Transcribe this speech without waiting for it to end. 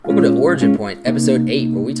Welcome to Origin Point, Episode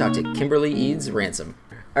 8, where we talk to Kimberly Eads Ransom.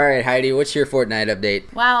 All right, Heidi, what's your Fortnite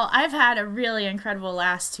update? Well, I've had a really incredible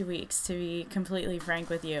last 2 weeks, to be completely frank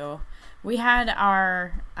with you. We had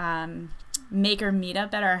our maker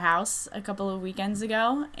meetup at our house a couple of weekends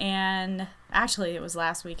ago, and actually it was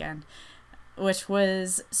last weekend, which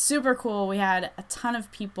was super cool. We had a ton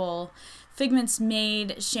of people. Figment's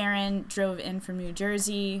maid, Sharon, drove in from New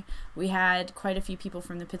Jersey. We had quite a few people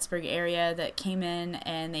from the Pittsburgh area that came in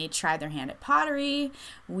and they tried their hand at pottery.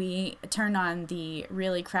 We turned on the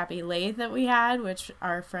really crappy lathe that we had, which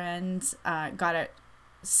our friends got it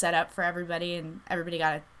set up for everybody, and everybody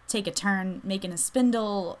got to take a turn making a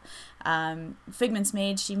spindle. Figment's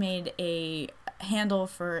maid, she made a handle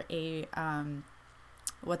for a,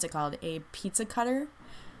 what's it called? A pizza cutter.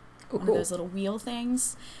 Oh, One cool. of those little wheel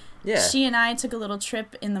things. Yeah. She and I took a little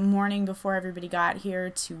trip in the morning before everybody got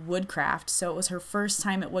here to Woodcraft. So it was her first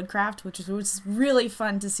time at Woodcraft, which was really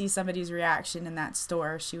fun to see somebody's reaction in that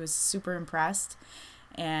store. She was super impressed.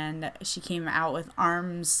 And she came out with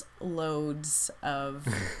arms loads of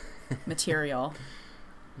material.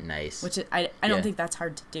 Nice. Which I don't think that's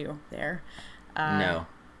hard to do there. No.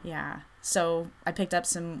 Yeah. So I picked up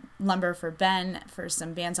some lumber for Ben for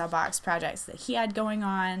some bandsaw box projects that he had going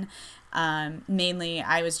on. Mainly,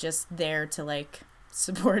 I was just there to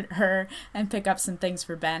support her and pick up some things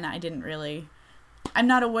for Ben. I'm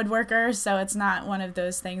not a woodworker, so it's not one of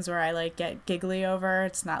those things where I get giggly over.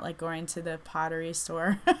 It's not like going to the pottery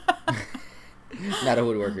store. Not a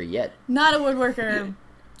woodworker yet. Not a woodworker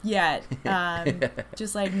yet.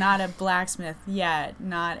 Just not a blacksmith yet.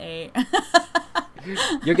 Not a...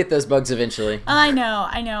 You'll get those bugs eventually. I know.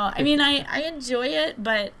 I mean, I enjoy it,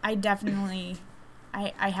 but I definitely,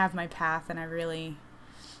 I have my path, and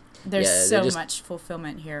there's much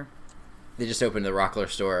fulfillment here. They just opened the Rockler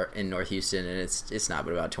store in North Houston, and it's not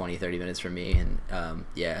but about 20-30 minutes from me. And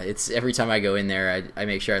it's every time I go in there, I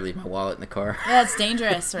make sure I leave my wallet in the car. Yeah, it's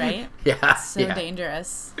dangerous, right? Yeah. It's so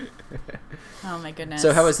dangerous. Oh my goodness.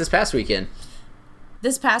 So how was this past weekend?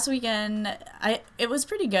 This past weekend, it was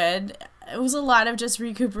pretty good. It was a lot of just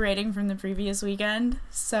recuperating from the previous weekend.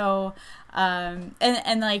 So, I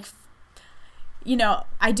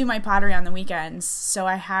do my pottery on the weekends. So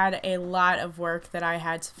I had a lot of work that I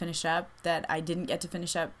had to finish up that I didn't get to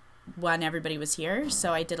finish up when everybody was here.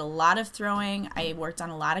 So I did a lot of throwing. I worked on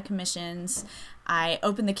a lot of commissions. I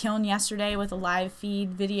opened the kiln yesterday with a live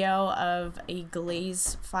feed video of a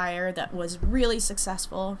glaze fire that was really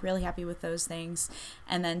successful. Really happy with those things.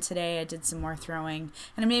 And then today I did some more throwing.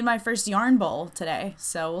 And I made my first yarn bowl today.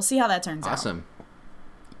 So we'll see how that turns out. Awesome.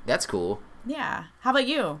 That's cool. Yeah. How about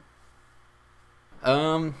you?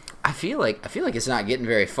 I feel like it's not getting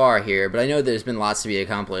very far here, but I know there's been lots to be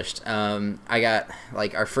accomplished. I got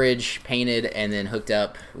our fridge painted and then hooked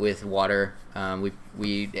up with water.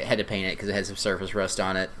 We had to paint it because it had some surface rust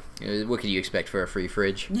on it. What could you expect for a free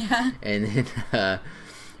fridge? Yeah. And then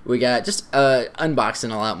we got just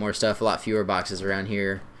unboxing a lot more stuff, a lot fewer boxes around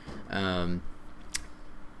here.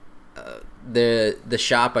 The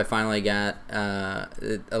shop I finally got.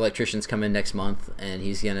 The electrician's coming next month, and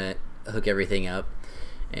he's gonna hook everything up.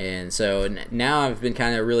 And so now I've been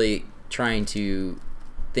kind of really trying to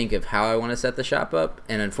think of how I want to set the shop up,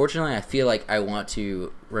 and unfortunately I feel like I want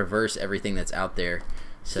to reverse everything that's out there.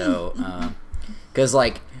 So because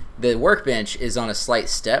the workbench is on a slight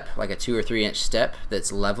step, like a 2 or 3 inch step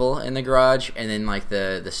that's level in the garage, and then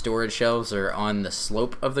the storage shelves are on the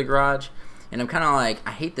slope of the garage. And I'm kind of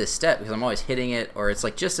I hate this step because I'm always hitting it, or it's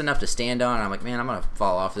just enough to stand on. And I'm man, I'm going to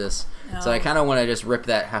fall off this. Oh. So I kind of want to just rip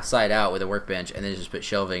that side out with a workbench and then just put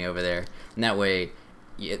shelving over there. And that way,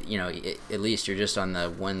 at least you're just on the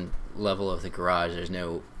one level of the garage. There's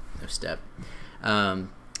no step.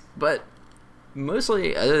 But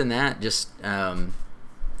mostly, other than that, just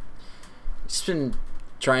been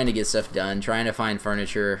trying to get stuff done, trying to find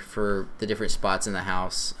furniture for the different spots in the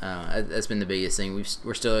house. That's been the biggest thing.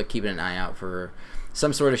 We're still keeping an eye out for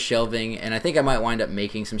some sort of shelving, and I think I might wind up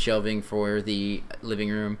making some shelving for the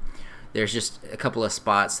living room. There's just a couple of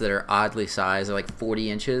spots that are oddly sized, they're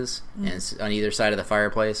 40 inches and it's on either side of the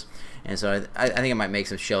fireplace. And so I think I might make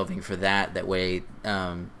some shelving for that. That way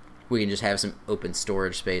we can just have some open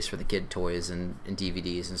storage space for the kid toys and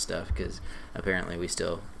DVDs and stuff, because apparently we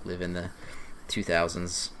still live in the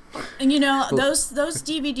 2000s. And those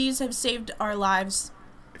DVDs have saved our lives.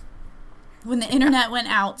 When the internet went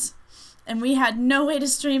out and we had no way to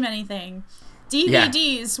stream anything,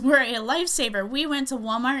 DVDs were a lifesaver. We went to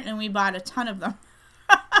Walmart and we bought a ton of them.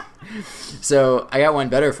 So I got one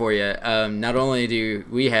better for you. Not only do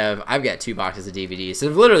I've got 2 boxes of DVDs. So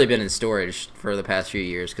they've literally been in storage for the past few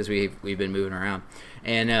years because we've been moving around.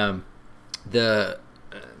 And the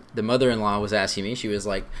the mother-in-law was asking me, she's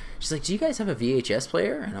like, do you guys have a VHS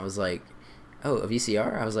player? And I was like, oh, a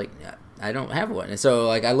VCR? I was like, I don't have one. And so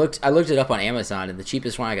like I looked it up on Amazon, and the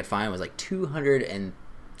cheapest one I could find was like $200 and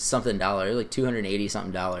something, like $280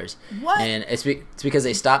 something. What? And it's because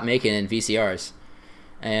they stopped making in VCRs.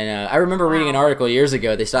 And I remember reading an article years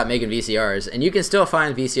ago, they stopped making VCRs, and you can still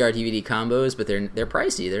find VCR DVD combos, but they're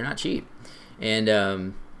pricey, they're not cheap. And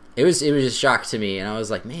it was a shock to me, and I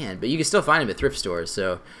was like, man, but you can still find them at thrift stores,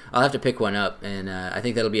 so I'll have to pick one up, and I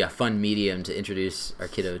think that'll be a fun medium to introduce our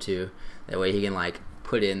kiddo to. That way he can like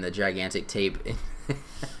put in the gigantic tape.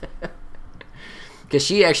 Because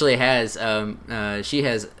she actually has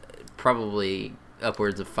probably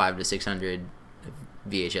upwards of 500 to 600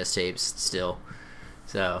 VHS tapes still.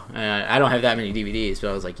 So I don't have that many DVDs, but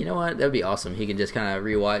I was like, you know what, that would be awesome. He can just kind of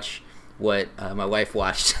rewatch what my wife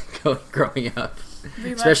watched growing up,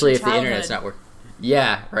 especially if the internet's not working.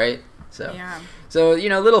 Yeah, right. So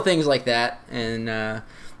little things like that, and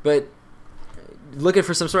but looking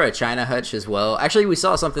for some sort of China hutch as well. Actually, we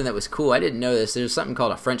saw something that was cool. I didn't know this. There's something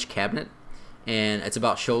called a French cabinet, and it's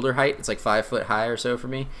about shoulder height. It's like 5 foot high or so for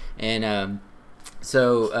me, and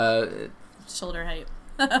shoulder height.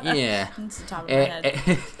 Yeah, it's the top of my head.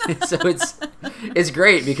 So it's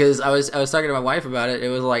great because I was talking to my wife about it. It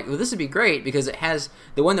was like, well, this would be great because it has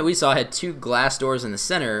the one that we saw had 2 glass doors in the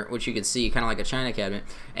center, which you could see kind of like a china cabinet,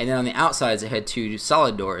 and then on the outsides it had 2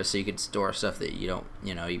 solid doors, so you could store stuff that you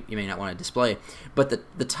may not want to display. But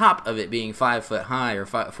the top of it being 5 foot high or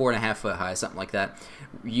 4.5 foot high, something like that,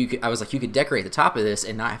 I was like, you could decorate the top of this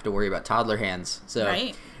and not have to worry about toddler hands. So.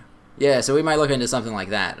 Right. Yeah, so we might look into something like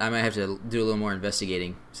that. I might have to do a little more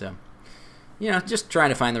investigating. So, just trying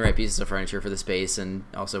to find the right pieces of furniture for the space and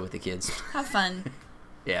also with the kids. Have fun.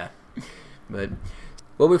 Yeah. But,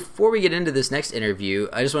 well, before we get into this next interview,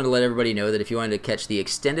 I just wanted to let everybody know that if you wanted to catch the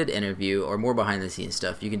extended interview or more behind-the-scenes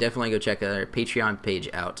stuff, you can definitely go check our Patreon page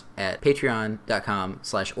out at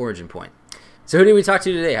patreon.com/originpoint. So who did we talk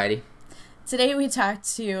to today, Heidi? Today we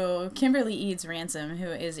talked to Kimberly Eads Ransom, who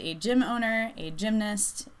is a gym owner, a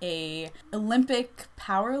gymnast, a Olympic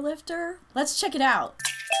powerlifter. Let's check it out.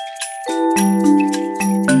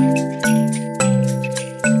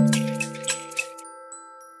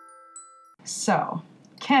 So,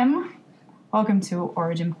 Kim, welcome to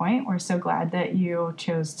Origin Point. We're so glad that you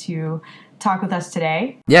chose to talk with us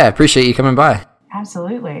today. Yeah, I appreciate you coming by.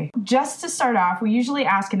 Absolutely. Just to start off, we usually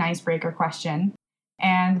ask an icebreaker question.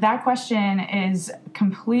 And that question is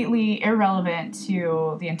completely irrelevant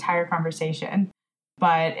to the entire conversation,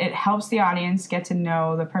 but it helps the audience get to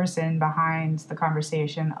know the person behind the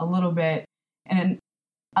conversation a little bit in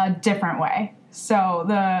a different way. So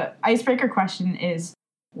the icebreaker question is,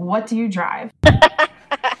 what do you drive? I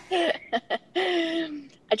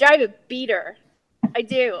drive a beater. I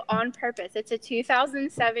do, on purpose. It's a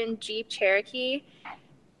 2007 Jeep Cherokee,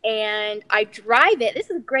 and I drive it. This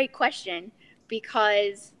is a great question.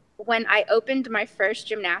 Because when I opened my first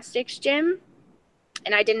gymnastics gym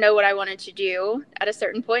and I didn't know what I wanted to do at a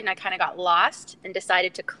certain point and I kind of got lost and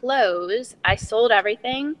decided to close, I sold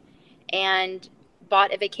everything and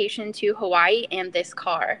bought a vacation to Hawaii and this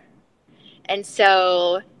car. And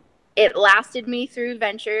so it lasted me through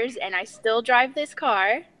ventures, and I still drive this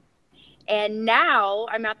car. And now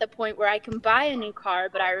I'm at the point where I can buy a new car,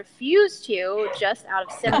 but I refuse to just out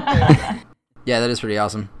of sympathy. Yeah, that is pretty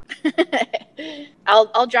awesome.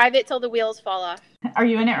 I'll drive it till the wheels fall off. Are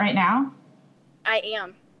you in it right now? I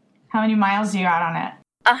am. How many miles do you got on it?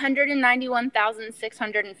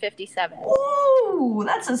 191,657. Ooh,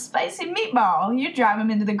 that's a spicy meatball. You drive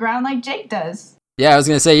them into the ground like Jake does. Yeah, I was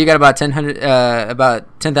gonna say you got about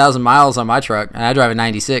 10,000 miles on my truck, and I drive a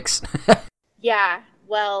 96. Yeah,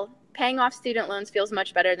 well, paying off student loans feels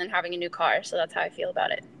much better than having a new car, so that's how I feel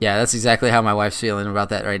about it. Yeah, that's exactly how my wife's feeling about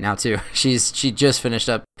that right now too. She just finished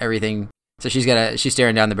up everything, so she's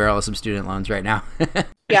staring down the barrel of some student loans right now.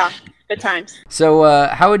 Yeah, good times. So,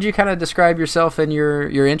 how would you kind of describe yourself and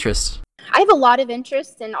your interests? I have a lot of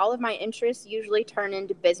interests, and all of my interests usually turn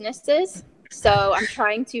into businesses. So I'm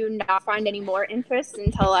trying to not find any more interests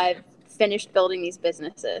until I've finished building these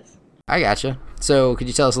businesses. I gotcha. So could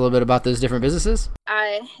you tell us a little bit about those different businesses?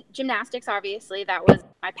 Gymnastics, obviously, that was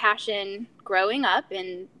my passion growing up,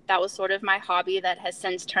 and that was sort of my hobby that has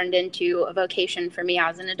since turned into a vocation for me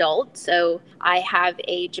as an adult. So I have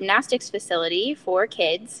a gymnastics facility for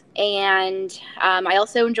kids, and I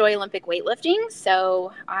also enjoy Olympic weightlifting.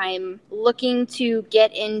 So I'm looking to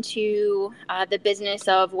get into the business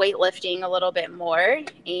of weightlifting a little bit more,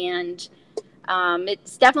 and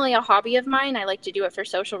it's definitely a hobby of mine. I like to do it for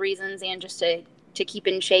social reasons and just to keep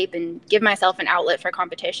in shape and give myself an outlet for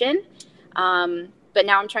competition. But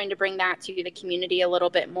now I'm trying to bring that to the community a little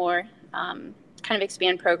bit more, kind of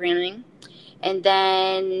expand programming. And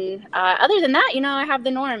then other than that, I have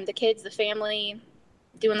the norm, the kids, the family,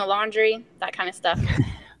 doing the laundry, that kind of stuff.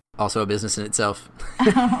 Also a business in itself.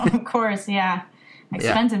 Of course, yeah.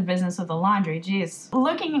 Expensive business with the laundry, geez.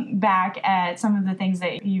 Looking back at some of the things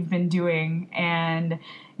that you've been doing, and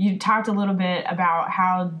you talked a little bit about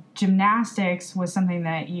how gymnastics was something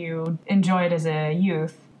that you enjoyed as a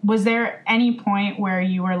youth. Was there any point where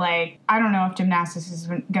you were like, I don't know if gymnastics is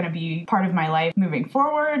going to be part of my life moving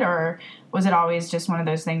forward, or was it always just one of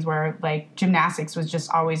those things where like gymnastics was just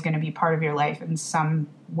always going to be part of your life in some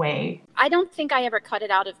way? I don't think I ever cut it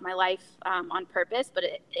out of my life on purpose, but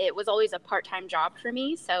it was always a part-time job for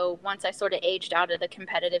me. So once I sort of aged out of the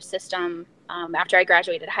competitive system after I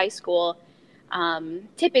graduated high school,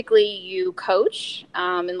 typically you coach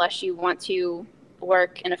unless you want to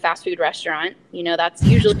work in a fast food restaurant. That's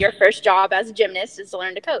usually your first job as a gymnast, is to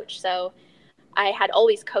learn to coach. So I had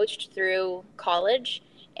always coached through college,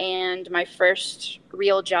 and my first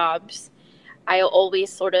real jobs, I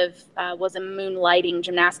always sort of was a moonlighting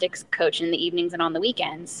gymnastics coach in the evenings and on the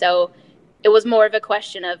weekends. So it was more of a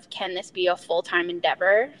question of, can this be a full-time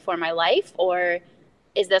endeavor for my life, or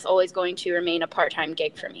is this always going to remain a part-time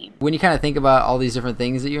gig for me? When you kind of think about all these different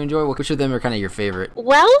things that you enjoy, which of them are kind of your favorite?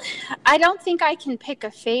 Well, I don't think I can pick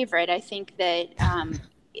a favorite. I think that,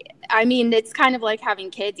 it's kind of like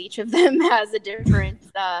having kids. Each of them has a different,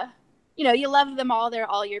 you love them all. They're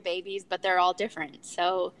all your babies, but they're all different.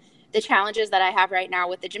 So the challenges that I have right now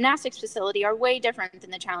with the gymnastics facility are way different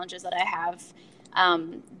than the challenges that I have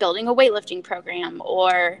building a weightlifting program,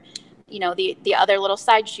 or, the other little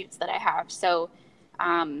side shoots that I have. So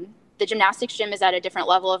the gymnastics gym is at a different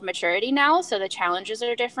level of maturity now, so the challenges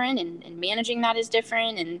are different, and managing that is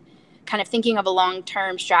different, and kind of thinking of a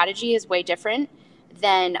long-term strategy is way different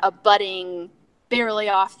than a budding, barely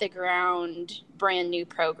off the ground, brand new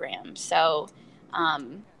program. So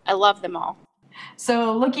I love them all.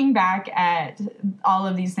 So looking back at all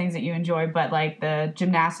of these things that you enjoy, but like the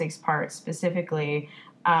gymnastics part specifically,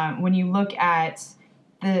 when you look at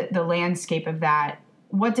the landscape of that,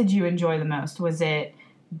 what did you enjoy the most? Was it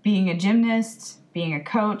being a gymnast, being a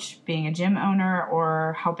coach, being a gym owner,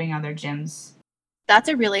 or helping other gyms? That's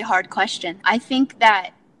a really hard question. I think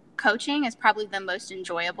that coaching is probably the most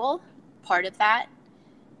enjoyable part of that,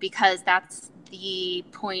 because that's the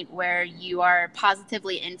point where you are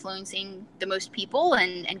positively influencing the most people,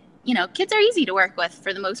 and kids are easy to work with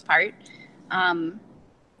for the most part.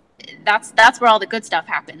 That's where all the good stuff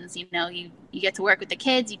happens. You get to work with the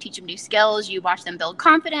kids, you teach them new skills, you watch them build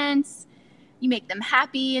confidence, you make them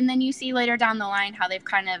happy, and then you see later down the line how they've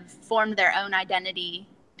kind of formed their own identity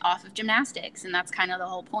off of gymnastics, and that's kind of the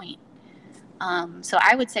whole point. So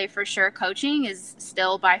I would say for sure coaching is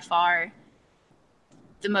still by far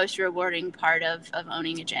the most rewarding part of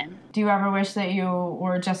owning a gym. Do you ever wish that you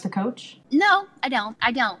were just a coach? No, I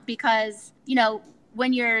don't, because,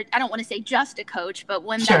 when you're, I don't want to say just a coach, but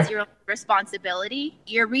when Sure. That's your responsibility,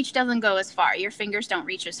 your reach doesn't go as far. Your fingers don't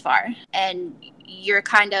reach as far. And your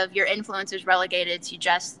influence is relegated to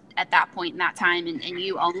just at that point in that time and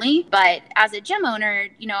you only. But as a gym owner,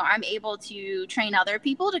 I'm able to train other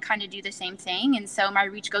people to kind of do the same thing. And so my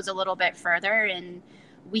reach goes a little bit further, and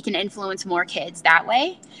we can influence more kids that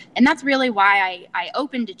way. And that's really why I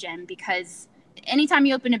opened a gym, because anytime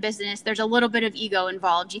you open a business, there's a little bit of ego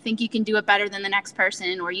involved. You think you can do it better than the next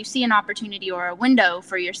person, or you see an opportunity or a window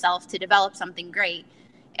for yourself to develop something great.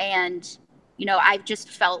 And, I've just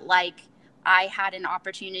felt like I had an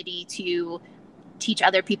opportunity to teach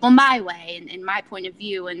other people my way and in my point of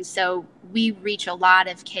view. And so we reach a lot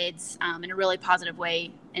of kids in a really positive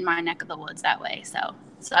way in my neck of the woods that way. So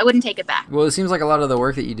I wouldn't take it back. Well, it seems like a lot of the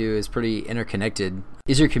work that you do is pretty interconnected.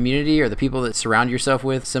 Is your community or the people that surround yourself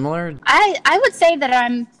with similar? I would say that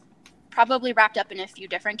I'm probably wrapped up in a few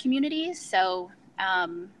different communities. So I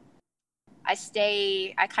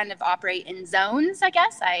kind of operate in zones, I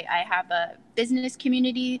guess. I have a business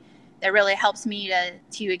community that really helps me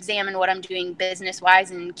to examine what I'm doing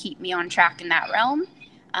business-wise and keep me on track in that realm.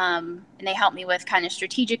 And they help me with kind of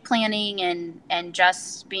strategic planning and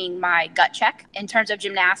just being my gut check. In terms of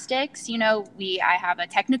gymnastics, I have a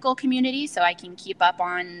technical community, so I can keep up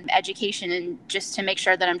on education and just to make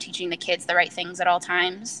sure that I'm teaching the kids the right things at all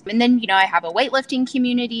times. And then, I have a weightlifting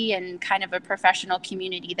community and kind of a professional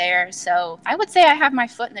community there. So I would say I have my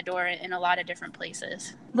foot in the door in a lot of different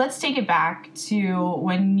places. Let's take it back to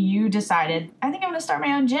when you decided, I think I'm going to start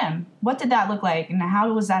my own gym. What did that look like, and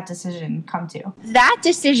how was that decision come to? That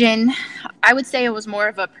decision, I would say it was more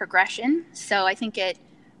of a progression. So I think it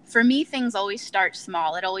for me, things always start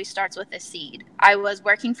small. It always starts with a seed. I was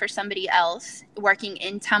working for somebody else, working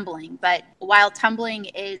in tumbling, but while tumbling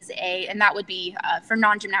is and that would be for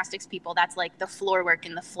non-gymnastics people, that's like the floor work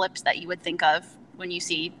and the flips that you would think of when you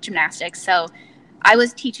see gymnastics. So I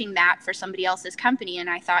was teaching that for somebody else's company, and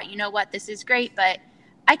I thought, you know what, this is great, but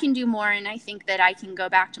I can do more, and I think that I can go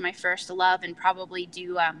back to my first love and probably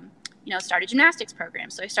do, start a gymnastics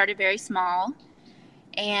program. So I started very small,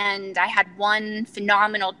 and I had one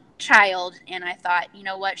phenomenal child, and I thought, you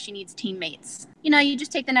know what, she needs teammates. You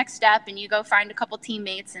just take the next step and you go find a couple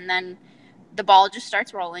teammates, and then the ball just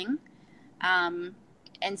starts rolling.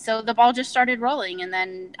 And so the ball just started rolling, and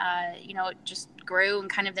then, it just grew, and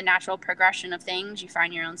kind of the natural progression of things. You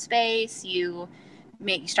find your own space, you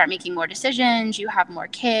start making more decisions, you have more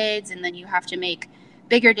kids, and then you have to make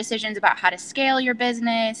bigger decisions about how to scale your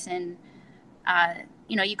business. And,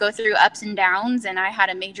 you go through ups and downs, and I had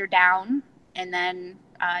a major down, and then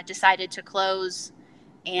decided to close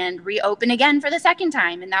and reopen again for the second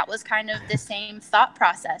time. And that was kind of the same thought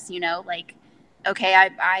process, okay,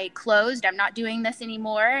 I closed, I'm not doing this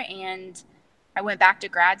anymore. And I went back to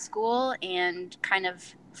grad school and kind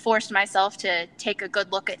of forced myself to take a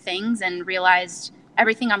good look at things and realized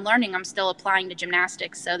everything I'm learning, I'm still applying to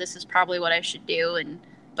gymnastics. So this is probably what I should do.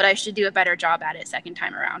 But I should do a better job at it second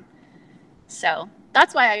time around. So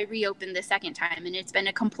that's why I reopened the second time. And it's been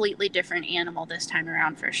a completely different animal this time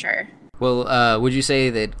around for sure. Well, would you say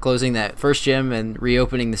that closing that first gym and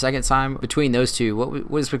reopening the second time, between those two,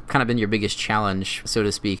 what has kind of been your biggest challenge, so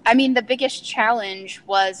to speak? I mean, the biggest challenge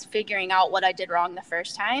was figuring out what I did wrong the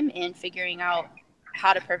first time and figuring out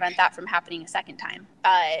how to prevent that from happening a second time.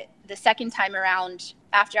 The second time around,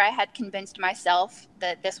 after I had convinced myself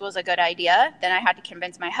that this was a good idea, then I had to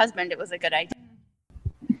convince my husband it was a good idea.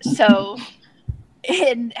 So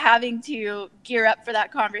in having to gear up for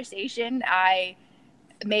that conversation, I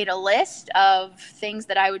made a list of things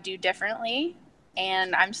that I would do differently,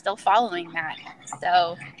 and I'm still following that.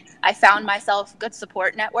 So I found myself good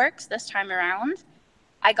support networks this time around.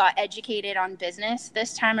 I got educated on business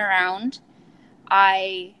this time around.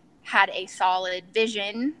 I had a solid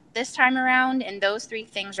vision this time around, and those three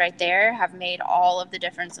things right there have made all of the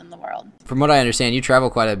difference in the world. From what I understand, you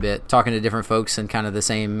travel quite a bit, talking to different folks in kind of the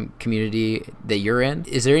same community that you're in.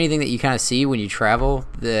 Is there anything that you kind of see when you travel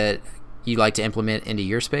that you'd like to implement into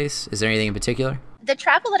your space? Is there anything in particular? The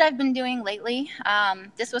travel that I've been doing lately,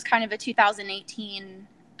 this was kind of a 2018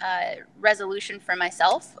 resolution for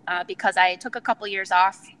myself because I took a couple years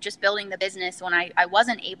off just building the business when I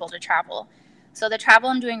wasn't able to travel. So the travel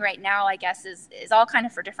I'm doing right now, I guess, is all kind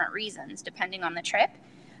of for different reasons, depending on the trip.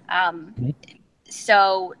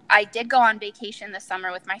 So I did go on vacation this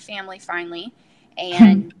summer with my family finally,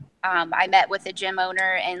 and I met with a gym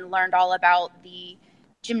owner and learned all about the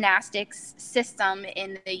gymnastics system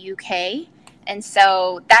in the UK. And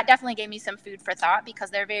so that definitely gave me some food for thought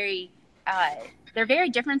because they're very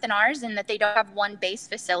different than ours in that they don't have one base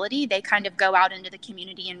facility. They kind of go out into the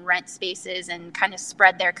community and rent spaces and kind of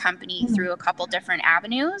spread their company through a couple different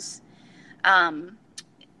avenues. So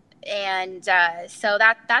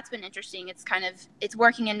that's been interesting. It's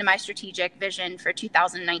working into my strategic vision for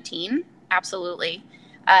 2019. Absolutely.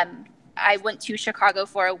 I went to Chicago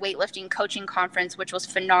for a weightlifting coaching conference, which was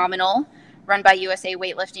phenomenal, run by USA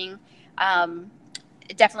Weightlifting.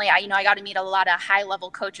 Definitely, I got to meet a lot of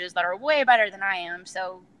high-level coaches that are way better than I am.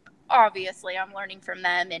 So obviously, I'm learning from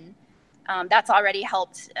them, and that's already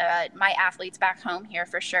helped my athletes back home here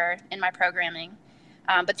for sure in my programming.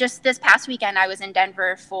 But just this past weekend, I was in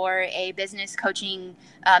Denver for a business coaching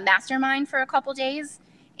mastermind for a couple days.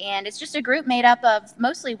 And it's just a group made up of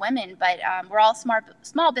mostly women, but we're all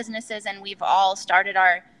small businesses, and we've all started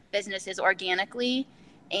our businesses organically.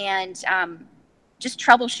 And just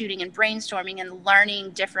troubleshooting and brainstorming and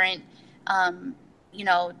learning different,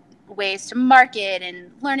 ways to market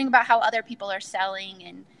and learning about how other people are selling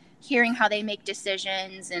and hearing how they make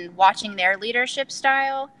decisions and watching their leadership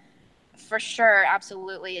style. For sure,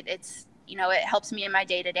 absolutely. It helps me in my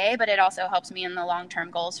day-to-day, but it also helps me in the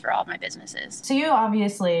long-term goals for all of my businesses. So you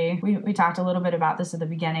obviously, we talked a little bit about this at the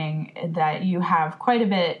beginning, that you have quite a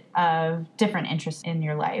bit of different interests in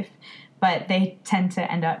your life, but they tend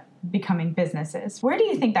to end up becoming businesses. Where do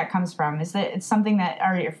you think that comes from? Is it something that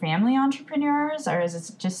are your family entrepreneurs, or is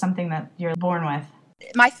it just something that you're born with?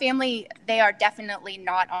 My family, they are definitely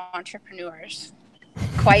not entrepreneurs.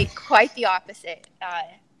 Quite the opposite.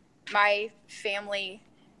 My family,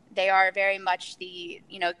 they are very much the,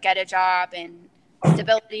 get a job and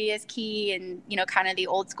stability is key and, kind of the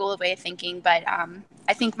old school way of thinking. But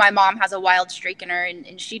I think my mom has a wild streak in her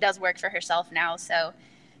and she does work for herself now. So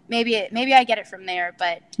maybe I get it from there,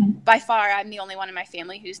 but by far I'm the only one in my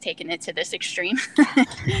family who's taken it to this extreme.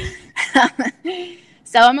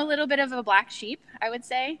 So I'm a little bit of a black sheep, I would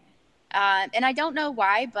say. And I don't know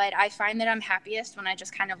why, but I find that I'm happiest when I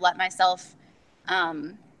just kind of let myself,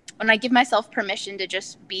 when I give myself permission to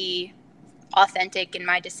just be authentic in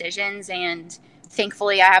my decisions. And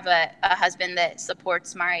thankfully I have a husband that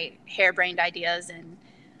supports my harebrained ideas. And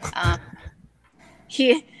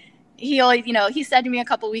he always, he said to me a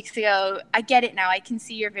couple weeks ago, I get it now. I can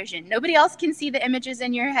see your vision. Nobody else can see the images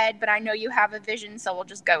in your head, but I know you have a vision, so we'll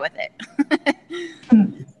just go with it.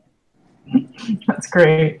 That's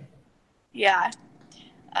great. Yeah.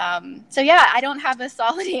 So yeah, I don't have a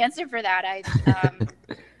solid answer for that.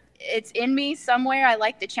 It's in me somewhere. I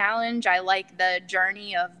like the challenge. I like the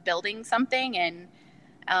journey of building something, and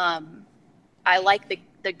I like the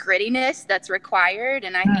grittiness that's required,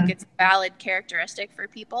 and I think it's a valid characteristic for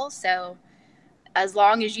people. So as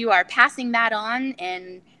long as you are passing that on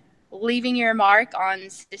and leaving your mark on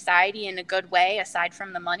society in a good way, aside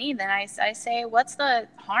from the money, then I say, what's the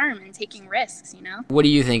harm in taking risks, What do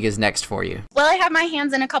you think is next for you? Well, I have my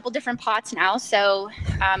hands in a couple different pots now, so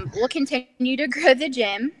we'll continue to grow the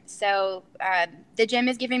gym. So the gym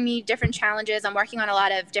is giving me different challenges. I'm working on a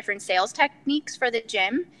lot of different sales techniques for the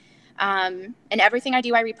gym. And everything I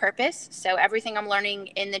do, I repurpose. So everything I'm learning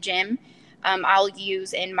in the gym, I'll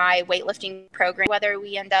use in my weightlifting program, whether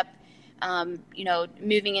we end up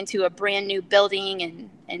moving into a brand new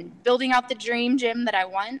building and building out the dream gym that I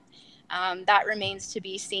want. That remains to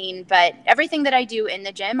be seen. But everything that I do in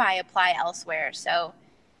the gym, I apply elsewhere. So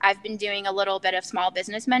I've been doing a little bit of small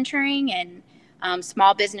business mentoring and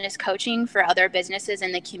small business coaching for other businesses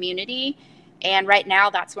in the community. And right now,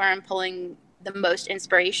 that's where I'm pulling the most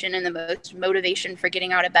inspiration and the most motivation for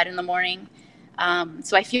getting out of bed in the morning.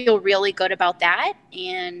 So I feel really good about that.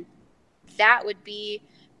 And that would be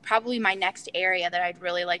probably my next area that I'd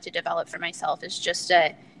really like to develop for myself, is just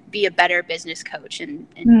to be a better business coach and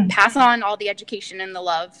pass on all the education and the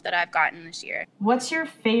love that I've gotten this year. What's your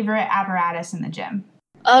favorite apparatus in the gym?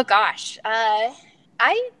 Oh gosh. I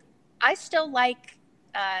still like,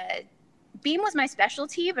 beam was my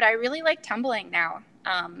specialty, but I really like tumbling now.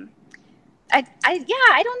 I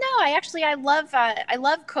don't know. I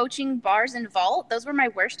love coaching bars and vault. Those were my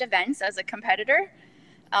worst events as a competitor.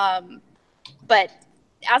 But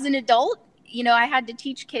as an adult, I had to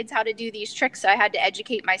teach kids how to do these tricks, so I had to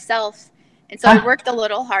educate myself. And so I worked a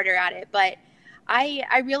little harder at it. But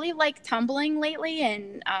I really like tumbling lately,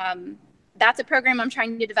 and that's a program I'm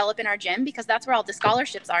trying to develop in our gym, because that's where all the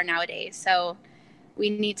scholarships are nowadays. So we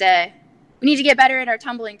need to get better at our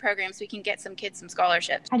tumbling program so we can get some kids some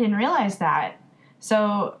scholarships. I didn't realize that.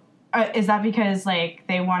 So is that because they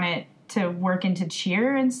want it to work into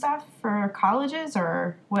cheer and stuff for colleges,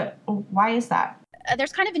 or what? Why is that?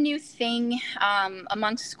 There's kind of a new thing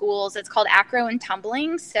amongst schools. It's called acro and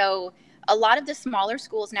tumbling. So a lot of the smaller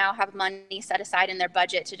schools now have money set aside in their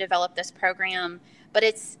budget to develop this program, but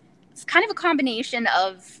it's kind of a combination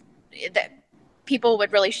of that. People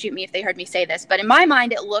would really shoot me if they heard me say this, but in my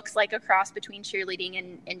mind, it looks like a cross between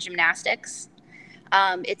cheerleading and gymnastics.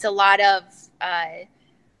 It's a lot of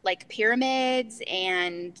pyramids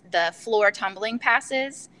and the floor tumbling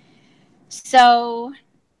passes. So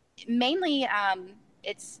mainly,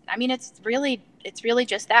 it's really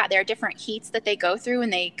just that. There are different heats that they go through,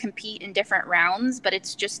 and they compete in different rounds, but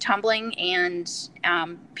it's just tumbling and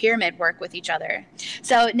pyramid work with each other.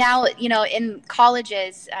 So now, in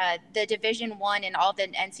colleges, the Division I and all the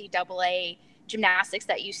NCAA gymnastics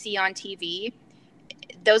that you see on TV,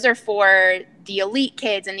 those are for the elite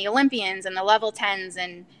kids and the Olympians and the level 10s,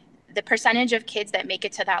 and the percentage of kids that make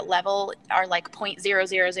it to that level are like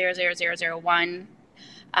 0.000001.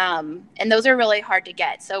 And those are really hard to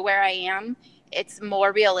get. So where I am, it's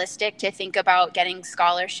more realistic to think about getting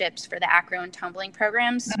scholarships for the acro and tumbling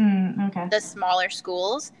programs. Okay. The smaller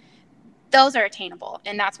schools, those are attainable,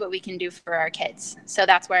 and that's what we can do for our kids. So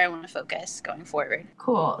that's where I want to focus going forward.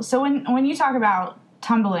 Cool. So when you talk about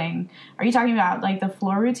tumbling, are you talking about the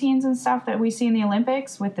floor routines and stuff that we see in the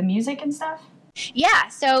Olympics with the music and stuff? Yeah.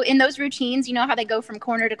 So in those routines, how they go from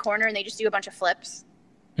corner to corner and they just do a bunch of flips?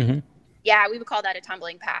 Mm-hmm. Yeah, we would call that a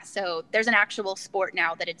tumbling pass. So there's an actual sport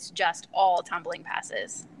now that it's just all tumbling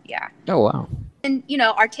passes. Yeah. Oh, wow. And,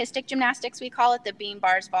 artistic gymnastics, we call it, the beam,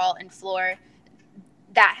 bars, vault, and floor.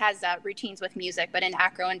 That has routines with music, but in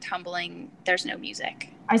acro and tumbling, there's no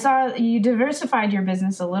music. I saw you diversified your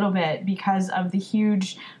business a little bit because of the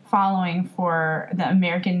huge following for the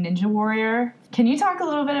American Ninja Warrior. Can you talk a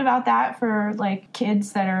little bit about that for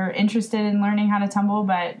kids that are interested in learning how to tumble,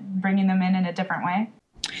 but bringing them in a different way?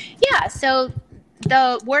 Yeah, so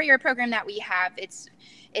the Warrior program that we have, it's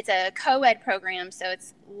It's a co-ed program, so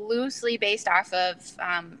it's loosely based off of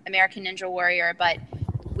American Ninja Warrior, but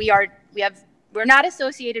we're not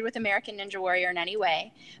associated with American Ninja Warrior in any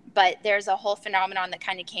way. But there's a whole phenomenon that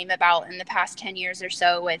kind of came about in the past 10 years or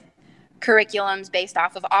so with curriculums based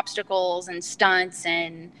off of obstacles and stunts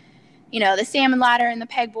and, the salmon ladder and the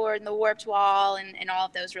pegboard and the warped wall and all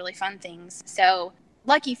of those really fun things. So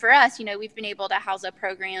lucky for us, we've been able to house a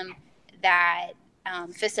program that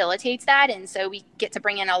facilitates that. And so we get to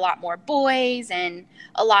bring in a lot more boys and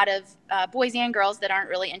a lot of boys and girls that aren't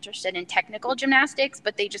really interested in technical gymnastics,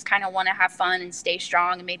 but they just kind of want to have fun and stay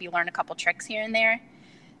strong and maybe learn a couple tricks here and there.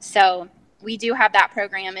 So we do have that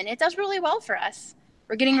program, and it does really well for us.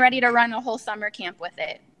 We're getting ready to run a whole summer camp with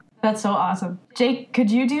it. That's so awesome. Jake, could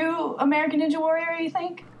you do American Ninja Warrior, you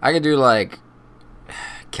think? I could do like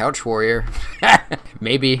Couch Warrior.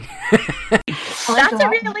 Maybe. That's a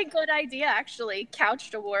really good idea, actually. Couch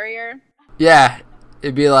to Warrior. Yeah.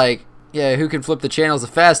 It'd be like, who can flip the channels the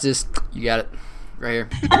fastest? You got it. Right here.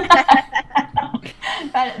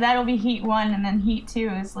 That'll be Heat 1, and then Heat 2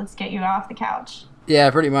 is let's get you off the couch.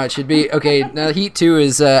 Yeah, pretty much. It'd be, okay, now Heat 2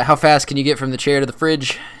 is how fast can you get from the chair to the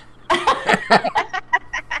fridge?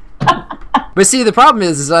 But see, the problem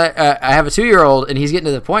is I have a 2-year-old, and he's getting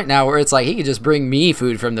to the point now where it's like he can just bring me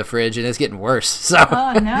food from the fridge, and it's getting worse. So.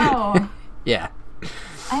 Oh, no. Yeah.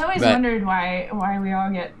 I always wondered why we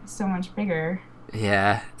all get so much bigger.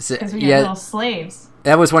 Yeah. Because we get little slaves.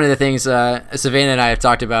 That was one of the things Savannah and I have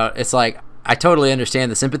talked about. It's like, I totally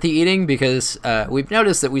understand the sympathy eating because we've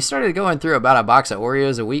noticed that we started going through about a box of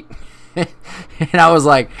Oreos a week. And I was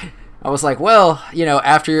like, well,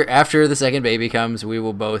 after the second baby comes, we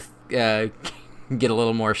will both get a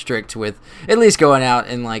little more strict with at least going out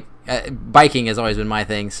and like biking has always been my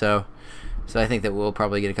thing. So I think that we'll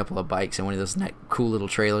probably get a couple of bikes and one of those cool little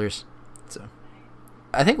trailers. So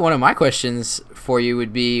I think one of my questions for you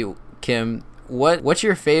would be, Kim, what's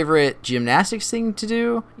your favorite gymnastics thing to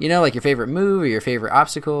do? Like your favorite move or your favorite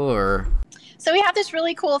obstacle or... So we have this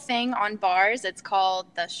really cool thing on bars. It's called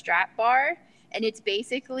the strap bar. And it's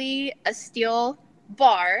basically a steel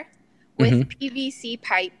bar with PVC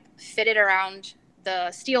pipe fitted around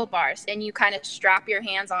the steel bars. And you kind of strap your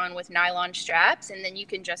hands on with nylon straps, and then you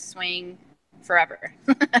can just swing forever.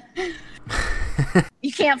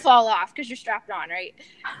 You can't fall off because you're strapped on, right?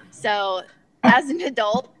 So as an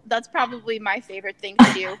adult, that's probably my favorite thing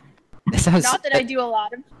to do. Not that I do a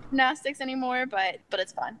lot of gymnastics anymore, but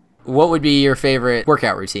it's fun. What would be your favorite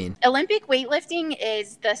workout routine? Olympic weightlifting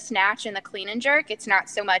is the snatch and the clean and jerk. It's not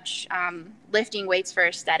so much lifting weights for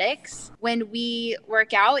aesthetics. When we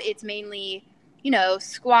work out, it's mainly,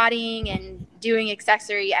 squatting and doing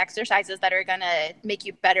accessory exercises that are going to make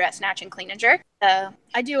you better at snatch and clean and jerk.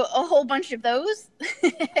 I do a whole bunch of those.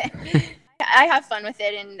 I have fun with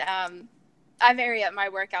it, and I vary up my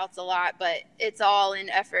workouts a lot, but it's all in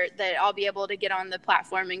effort that I'll be able to get on the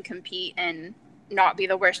platform and compete and not be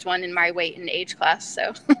the worst one in my weight and age class.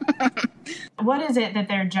 So what is it that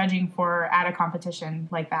they're judging for at a competition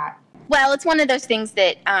like that? Well, it's one of those things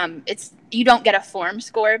that you don't get a form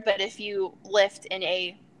score, but if you lift in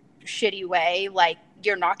a shitty way, like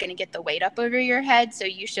you're not going to get the weight up over your head. So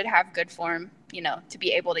you should have good form, to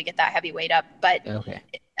be able to get that heavy weight up. But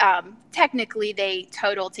technically they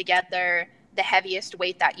total together the heaviest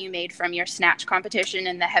weight that you made from your snatch competition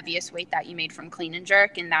and the heaviest weight that you made from clean and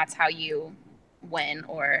jerk. And that's how you win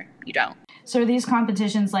or you don't. So are these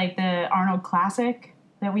competitions like the Arnold Classic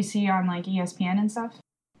that we see on like ESPN and stuff?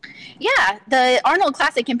 Yeah, the Arnold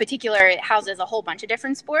Classic in particular, it houses a whole bunch of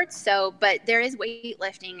different sports. But there is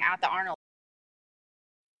weightlifting at the Arnold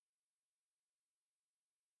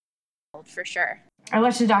for sure. I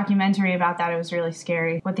watched a documentary about that. It was really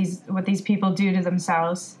scary. What these people do to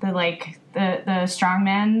themselves. The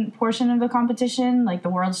strongman portion of the competition, like the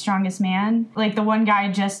world's strongest man. Like the one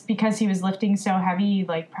guy, just because he was lifting so heavy,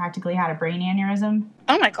 like practically had a brain aneurysm.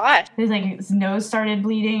 Oh my gosh. His nose started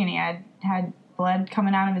bleeding and he had blood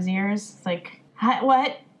coming out of his ears. It's like,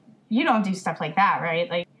 what? You don't do stuff like that, right?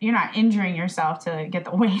 Like you're not injuring yourself to get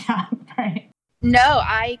the weight up, right? No,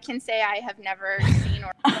 I can say I have never seen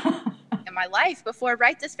or in my life before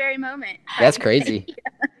right this very moment. That's crazy.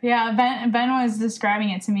 Yeah, Ben was describing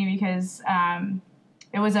it to me because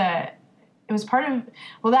it was part of,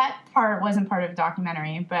 well, that part wasn't part of the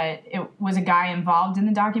documentary, but it was a guy involved in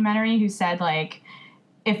the documentary who said, like,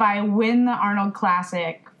 if I win the Arnold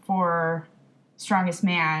Classic for Strongest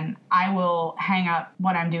Man, I will hang up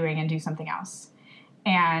what I'm doing and do something else.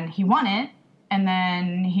 And he won it, and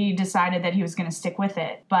then he decided that he was going to stick with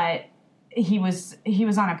it, but he was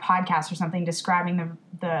on a podcast or something describing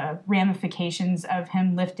the ramifications of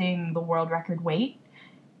him lifting the world record weight.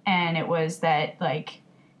 And it was that, like,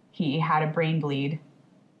 he had a brain bleed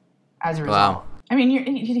as a result. Wow. I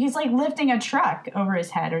mean, he's like lifting a truck over his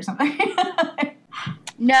head or something.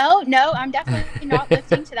 No, I'm definitely not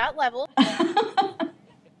lifting to that level.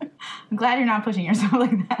 I'm glad you're not pushing yourself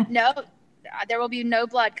like that. No, there will be no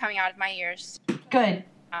blood coming out of my ears. Good.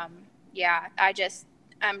 Yeah,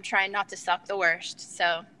 I'm trying not to suck the worst,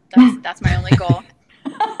 so that's my only goal.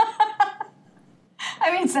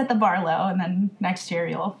 I mean, set the bar low, and then next year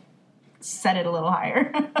you'll set it a little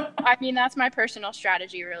higher. I mean, that's my personal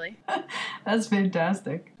strategy, really. That's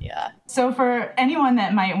fantastic. Yeah. So for anyone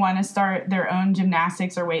that might want to start their own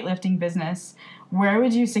gymnastics or weightlifting business, where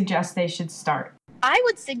would you suggest they should start? I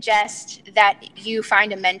would suggest that you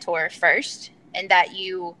find a mentor first, and that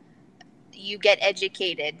you get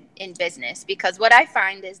educated in business, because what I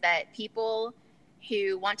find is that people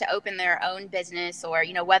who want to open their own business, or,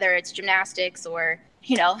 whether it's gymnastics or,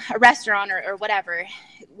 a restaurant or whatever,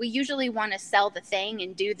 we usually want to sell the thing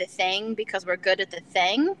and do the thing because we're good at the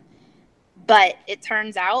thing. But it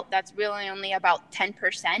turns out that's really only about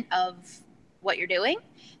 10% of what you're doing.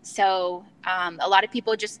 So a lot of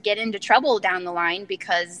people just get into trouble down the line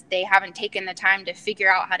because they haven't taken the time to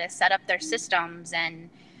figure out how to set up their systems and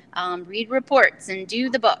read reports and do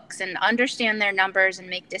the books and understand their numbers and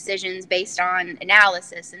make decisions based on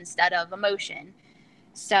analysis instead of emotion.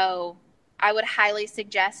 So I would highly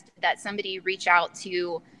suggest that somebody reach out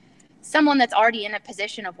to someone that's already in a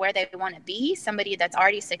position of where they want to be, somebody that's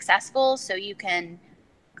already successful, so you can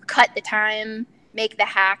cut the time, make the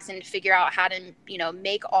hacks, and figure out how to,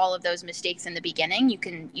 make all of those mistakes in the beginning. You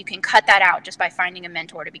can cut that out just by finding a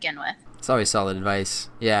mentor to begin with. It's always solid advice.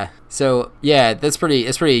 Yeah. So yeah, it's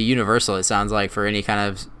pretty universal. It sounds like for any kind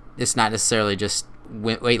of, it's not necessarily just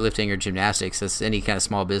weightlifting or gymnastics. It's any kind of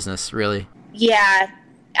small business, really. Yeah,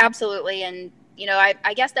 absolutely. And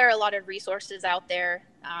I guess there are a lot of resources out there,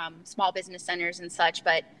 small business centers and such,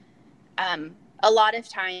 but a lot of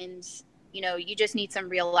times, you just need some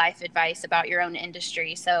real life advice about your own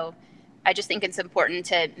industry. So I just think it's important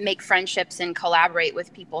to make friendships and collaborate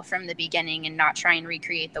with people from the beginning and not try and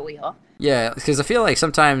recreate the wheel. Yeah, because I feel like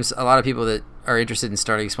sometimes a lot of people that are interested in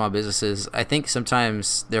starting small businesses, I think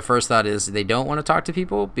sometimes their first thought is they don't want to talk to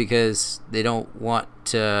people because they don't want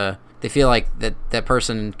to, they feel like that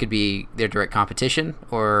person could be their direct competition,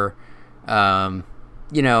 or they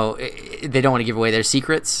don't want to give away their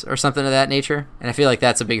secrets or something of that nature. And I feel like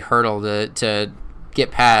that's a big hurdle to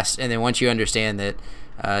get past. And then once you understand that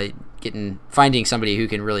finding somebody who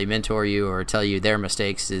can really mentor you or tell you their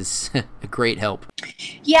mistakes is a great help.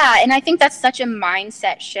 Yeah, and I think that's such a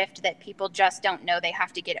mindset shift that people just don't know they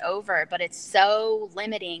have to get over, but it's so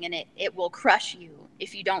limiting, and it will crush you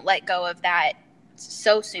if you don't let go of that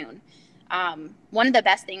so soon. One of the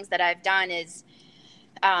best things that I've done is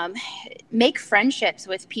make friendships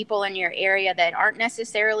with people in your area that aren't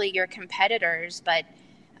necessarily your competitors, but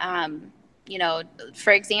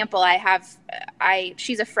for example,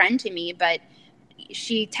 she's a friend to me, but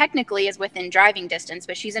she technically is within driving distance,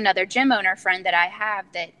 but she's another gym owner friend that I have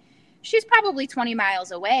that she's probably 20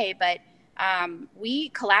 miles away, but we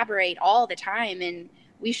collaborate all the time and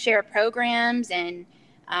we share programs, and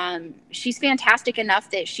she's fantastic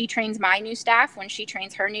enough that she trains my new staff when she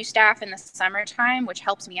trains her new staff in the summertime, which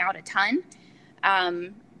helps me out a ton.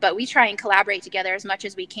 But we try and collaborate together as much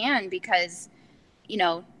as we can because you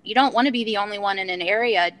don't want to be the only one in an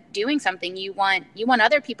area doing something. You want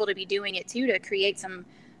other people to be doing it too, to create some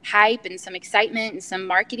hype and some excitement and some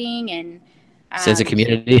marketing and sense of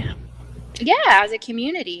community. Yeah, as a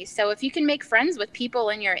community. So if you can make friends with people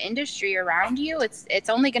in your industry around you, it's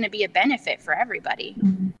only going to be a benefit for everybody.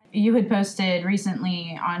 You had posted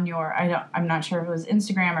recently on your, I'm not sure if it was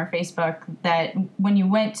Instagram or Facebook, that when you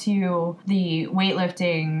went to the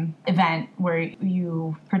weightlifting event where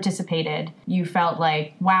you participated, you felt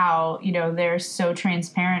like, wow, they're so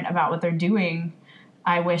transparent about what they're doing.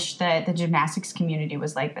 I wish that the gymnastics community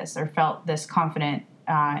was like this, or felt this confident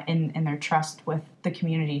in their trust with the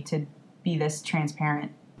community to be this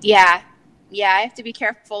transparent. Yeah, I have to be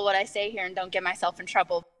careful what I say here and don't get myself in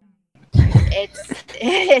trouble.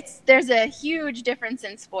 There's a huge difference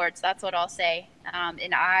in sports. That's what I'll say.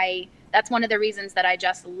 That's one of the reasons that I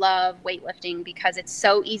just love weightlifting, because it's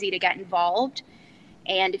so easy to get involved.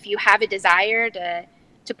 And if you have a desire to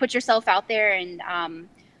put yourself out there and,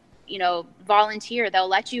 volunteer, they'll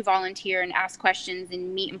let you volunteer and ask questions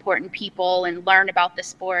and meet important people and learn about the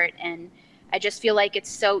sport. And I just feel like it's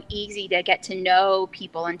so easy to get to know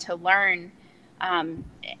people and to learn. I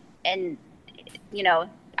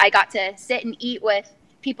got to sit and eat with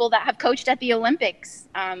people that have coached at the Olympics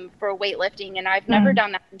for weightlifting, and I've never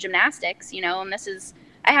done that in gymnastics, and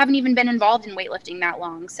I haven't even been involved in weightlifting that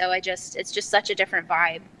long. So it's just such a different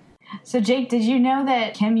vibe. So, Jake, did you know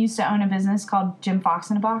that Kim used to own a business called Jim Fox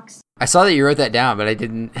in a Box? I saw that you wrote that down, but I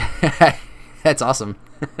didn't. That's awesome.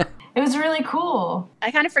 It was really cool.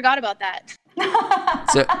 I kind of forgot about that.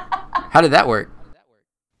 So, how did that work?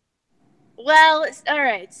 Well, all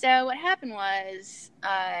right. So what happened was,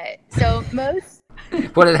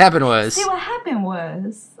 What had happened was. See, what happened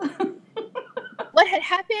was. what had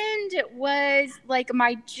happened was, like,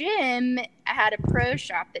 my gym had a pro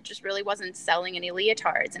shop that just really wasn't selling any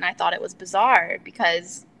leotards, and I thought it was bizarre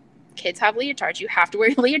because kids have leotards. You have to wear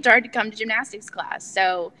a leotard to come to gymnastics class.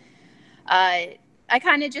 So I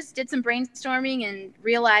kind of just did some brainstorming and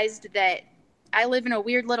realized that I live in a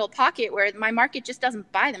weird little pocket where my market just doesn't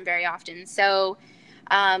buy them very often. So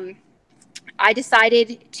I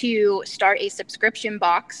decided to start a subscription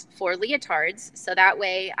box for leotards so that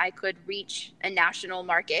way I could reach a national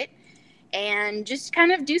market and just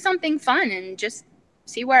kind of do something fun and just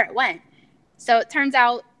see where it went. So it turns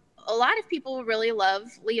out a lot of people really love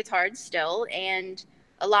leotards still, and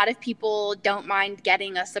a lot of people don't mind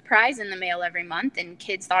getting a surprise in the mail every month, and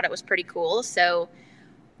kids thought it was pretty cool. So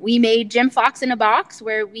we made Jim Fox in a Box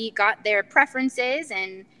where we got their preferences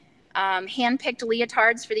and handpicked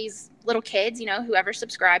leotards for these little kids, you know, whoever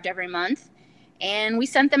subscribed every month, and we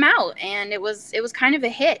sent them out, and it was kind of a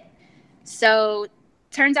hit. So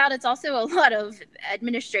turns out it's also a lot of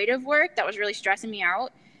administrative work that was really stressing me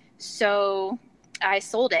out. So I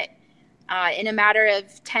sold it in a matter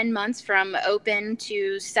of 10 months from open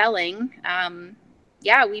to selling.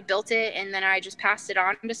 We built it, and then I just passed it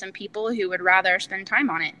on to some people who would rather spend time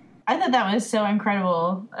on it. I thought that was so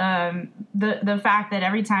incredible. The fact that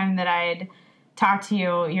every time that I'd talk to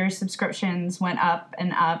you, your subscriptions went up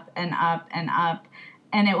and up and up and up.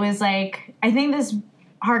 And it was like, I think this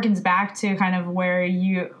harkens back to kind of where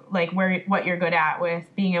you, like, what you're good at with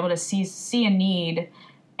being able to see a need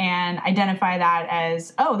and identify that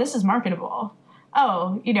as, oh, this is marketable.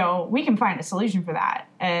 Oh, you know, we can find a solution for that,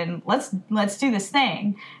 and let's do this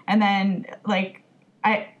thing. And then, like,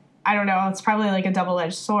 I don't know, it's probably like a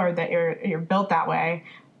double-edged sword that you're built that way,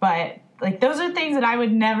 but like those are things that I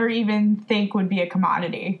would never even think would be a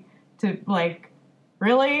commodity to, like,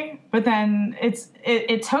 really. But then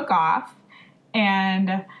it took off,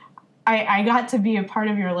 and I got to be a part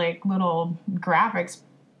of your, like, little graphics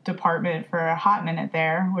department for a hot minute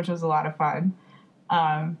there, which was a lot of fun.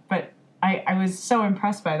 But I was so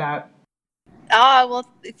impressed by that. Oh, well,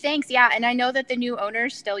 thanks. Yeah, and I know that the new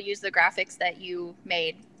owners still use the graphics that you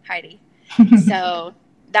made, Heidi. So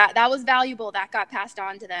that was valuable. That got passed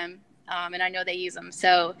on to them, and I know they use them.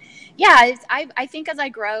 So, yeah, I think as I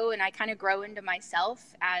grow and I kind of grow into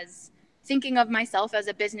myself as thinking of myself as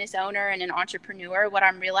a business owner and an entrepreneur, what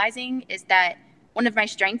I'm realizing is that one of my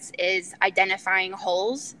strengths is identifying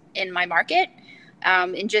holes in my market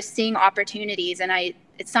and just seeing opportunities. And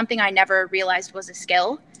it's something I never realized was a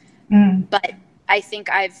skill, but I think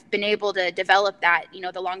I've been able to develop that. You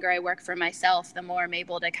know, the longer I work for myself, the more I'm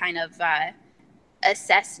able to kind of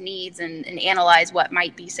assess needs and analyze what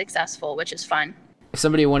might be successful, which is fun. If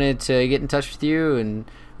somebody wanted to get in touch with you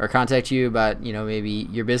or contact you about, you know, maybe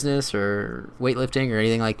your business or weightlifting or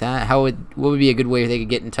anything like that, what would be a good way they could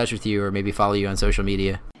get in touch with you or maybe follow you on social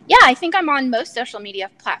media? Yeah, I think I'm on most social media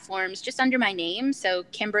platforms just under my name. So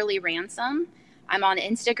Kimberly Ransom. I'm on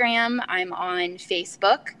Instagram. I'm on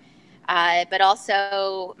Facebook. But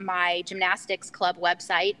also my gymnastics club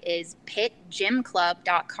website is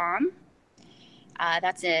pitgymclub.com.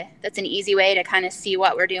 That's an easy way to kind of see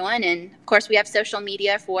what we're doing. And of course, we have social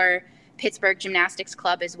media for Pittsburgh Gymnastics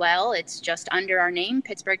Club as well. It's just under our name,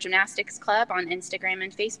 Pittsburgh Gymnastics Club, on Instagram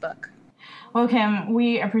and Facebook. Well, Kim,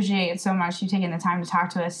 we appreciate so much you taking the time to talk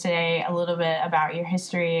to us today a little bit about your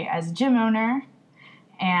history as a gym owner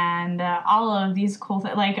and all of these cool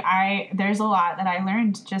things. Like, there's a lot that I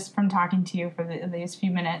learned just from talking to you for these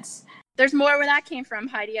few minutes. There's more where that came from,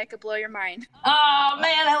 Heidi. I could blow your mind. Oh,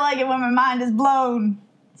 man, I like it when my mind is blown.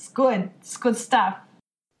 It's good. It's good stuff.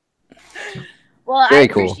 Well, Very I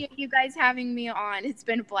cool. appreciate you guys having me on. It's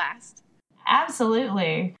been a blast.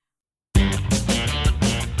 Absolutely.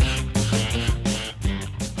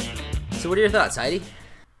 So what are your thoughts, Heidi?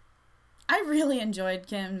 I really enjoyed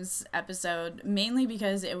Kim's episode, mainly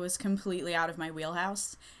because it was completely out of my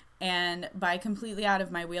wheelhouse. And by completely out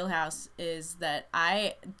of my wheelhouse is that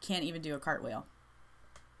I can't even do a cartwheel.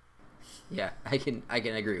 Yeah, I can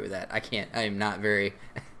agree with that. I am not very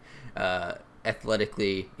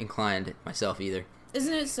athletically inclined myself either.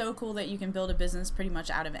 Isn't it so cool that you can build a business pretty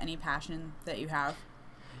much out of any passion that you have?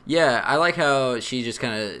 Yeah, I like how she just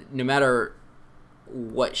kind of, no matter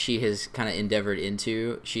what she has kind of endeavored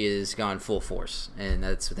into, she has gone full force, and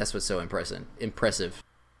that's what's so impressive.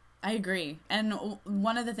 I agree. And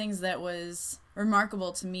one of the things that was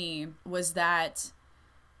remarkable to me was that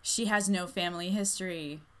she has no family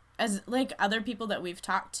history. As like other people that we've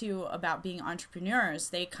talked to about being entrepreneurs,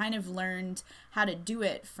 they kind of learned how to do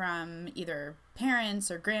it from either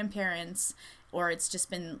parents or grandparents, or it's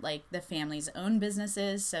just been like the family's own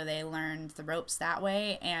businesses, so they learned the ropes that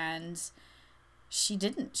way. And she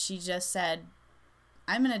didn't. She just said,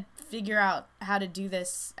 I'm going to figure out how to do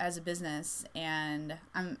this as a business, and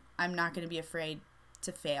I'm not going to be afraid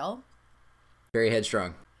to fail. Very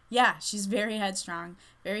headstrong. Yeah, she's very headstrong,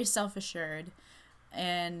 very self-assured,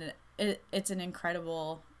 and it's an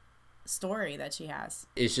incredible story that she has.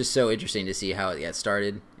 It's just so interesting to see how it got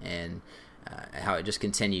started and how it just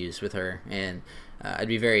continues with her. And I'd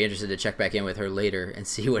be very interested to check back in with her later and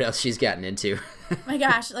see what else she's gotten into. My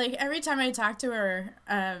gosh, like every time I talk to her,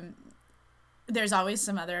 there's always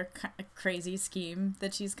some other crazy scheme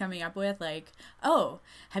that she's coming up with. Like, oh,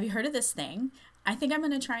 have you heard of this thing? I think I'm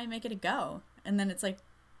going to try and make it a go. And then it's like,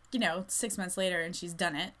 6 months later and she's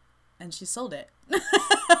done it and she sold it.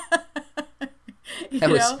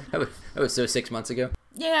 That was so 6 months ago.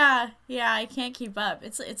 Yeah, I can't keep up.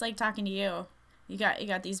 It's like talking to you. You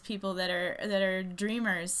got these people that are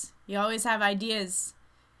dreamers. You always have ideas.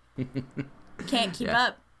 Can't keep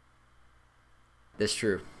up. That's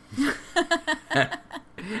true.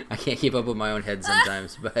 I can't keep up with my own head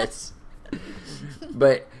sometimes, but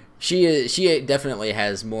she definitely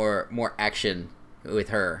has more action with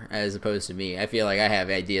her as opposed to me. I feel like I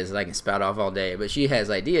have ideas that I can spout off all day, but she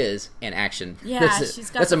has ideas and action. Yeah,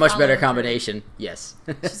 that's a much better combination. Yes.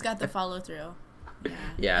 She's got the follow through.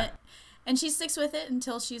 Yeah. And she sticks with it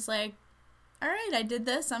until she's like, all right, I did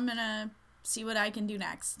this. I'm going to see what I can do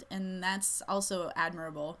next. And that's also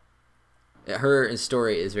admirable. Her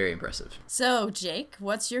story is very impressive. So, Jake,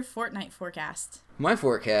 what's your Fortnite forecast? My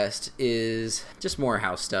forecast is just more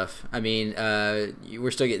house stuff. I mean,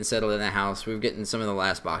 we're still getting settled in the house. We're getting some of the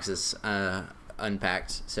last boxes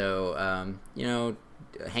unpacked. So,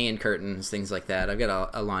 hanging curtains, things like that. I've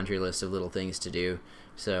got a laundry list of little things to do.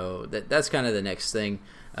 So that's kind of the next thing.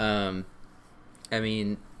 I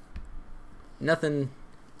mean, nothing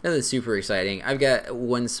super exciting. I've got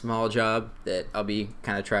one small job that I'll be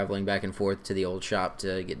kind of traveling back and forth to the old shop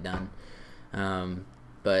to get done.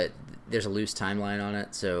 But there's a loose timeline on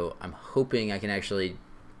it, so I'm hoping I can actually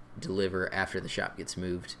deliver after the shop gets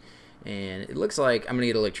moved. And it looks like I'm going to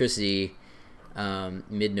get electricity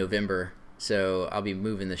mid-November, so I'll be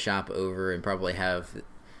moving the shop over and probably have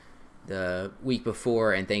the week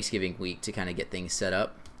before and Thanksgiving week to kind of get things set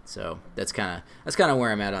up. So that's kind of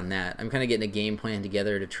where I'm at on that. I'm kind of getting a game plan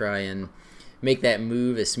together to try and make that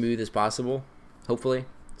move as smooth as possible, hopefully.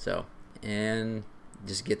 So, and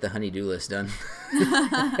just get the honey-do list done.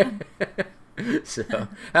 So,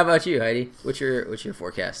 how about you, Heidi? What's your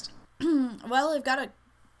forecast? Well, I've got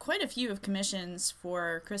quite a few of commissions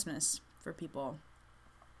for Christmas for people.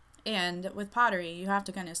 And with pottery, you have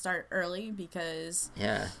to kind of start early because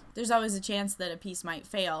there's always a chance that a piece might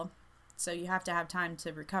fail. So you have to have time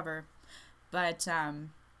to recover. But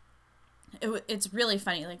it's really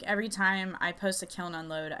funny. Like every time I post a kiln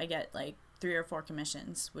unload, I get like 3 or 4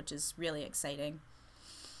 commissions, which is really exciting.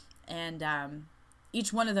 And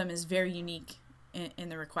each one of them is very unique in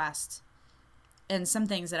the request. And some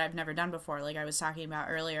things that I've never done before, like I was talking about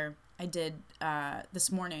earlier, I did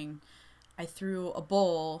this morning. I threw a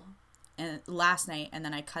bowl last night, and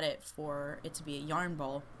then I cut it for it to be a yarn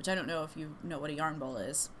bowl, which I don't know if you know what a yarn bowl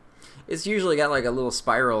is. It's usually got like a little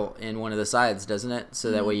spiral in one of the sides, doesn't it?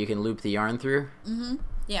 So that way you can loop the yarn through? Mm-hmm.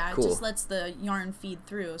 Yeah, cool. It just lets the yarn feed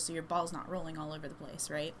through so your ball's not rolling all over the place,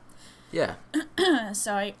 right? Yeah.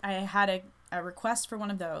 So I had a request for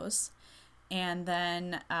one of those, and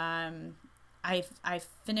then I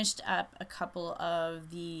finished up a couple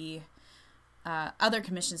of the other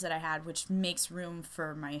commissions that I had, which makes room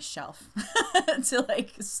for my shelf to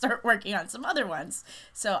like start working on some other ones.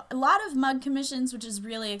 So a lot of mug commissions, which is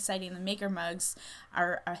really exciting. The maker mugs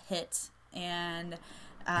are a hit, and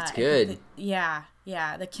that's good.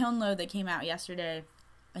 The kiln load that came out yesterday,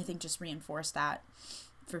 I think just reinforced that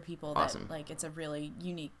for people. Awesome. That like it's a really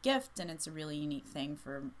unique gift, and it's a really unique thing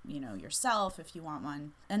for yourself if you want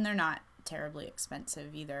one, and they're not terribly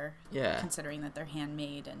expensive either. Yeah, considering that they're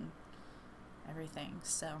handmade and everything.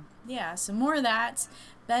 So more of that.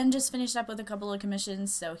 Ben just finished up with a couple of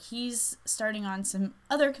commissions, so he's starting on some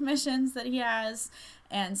other commissions that he has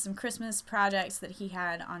and some Christmas projects that he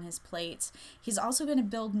had on his plate. He's also going to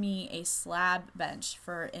build me a slab bench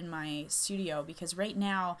for in my studio, because right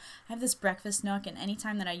now I have this breakfast nook, and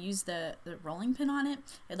anytime that I use the rolling pin on it,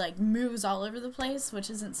 it like moves all over the place, which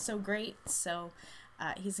isn't so great. So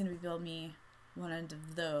he's going to be building me one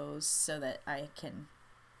of those so that I can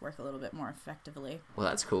work a little bit more effectively. Well,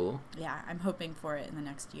 that's cool. Yeah, I'm hoping for it in the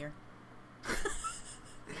next year.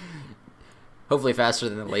 Hopefully faster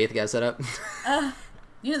than the lathe got set up.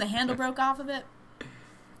 You know, the handle broke off of it.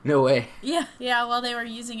 No way. Yeah. Well, they were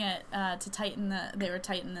using it to tighten they were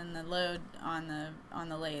tightening the load on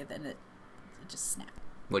the lathe, and it just snapped.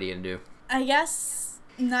 What are you gonna do? I guess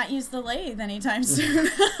not use the lathe anytime soon.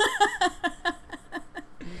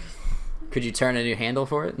 Could you turn a new handle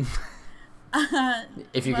for it?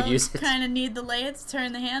 If you could use it. Kind of need the lathe to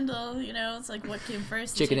turn the handle. You know, it's like what came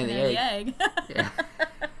first, chicken the and chicken the or egg. the egg. Yeah.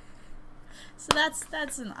 So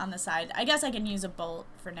that's on the side. I guess I can use a bolt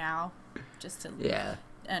for now, just to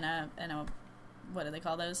and a what do they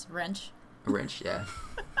call those? Wrench. A wrench, yeah.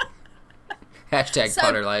 Hashtag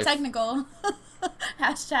Potter life. Technical.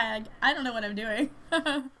 Hashtag I don't know what I'm doing.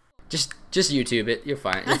 Just YouTube it. You'll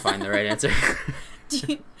find the right answer.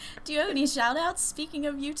 Do you have any shout outs, speaking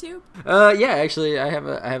of YouTube? Yeah, actually I have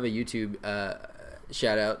a YouTube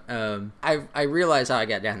shout out. I realize how I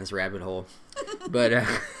got down this rabbit hole. But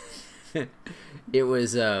it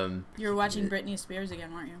was you were watching Britney Spears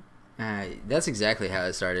again, weren't you? That's exactly how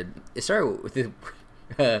it started. It started with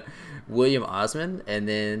William Osmond, and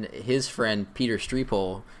then his friend Peter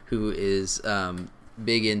Streepole, who is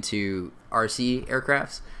big into RC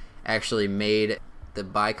aircrafts, actually made the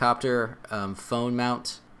bicopter phone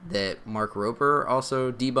mount that Mark Roper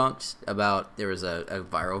also debunked about. There was a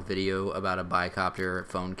viral video about a bicopter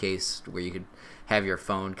phone case where you could have your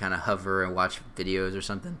phone kind of hover and watch videos or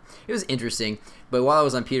something. It was interesting, but while I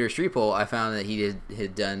was on Peter Streepole, I found that he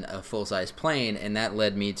had done a full-size plane, and that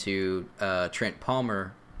led me to Trent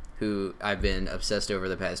Palmer, who I've been obsessed over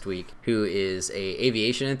the past week, who is a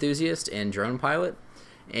aviation enthusiast and drone pilot.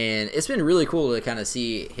 And it's been really cool to kind of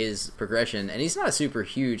see his progression. And he's not a super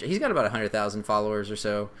huge. He's got about 100,000 followers or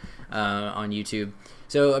so on YouTube.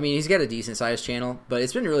 So, I mean, he's got a decent-sized channel. But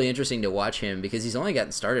it's been really interesting to watch him because he's only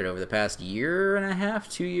gotten started over the past year and a half,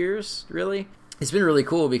 2 years, really. It's been really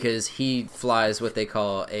cool because he flies what they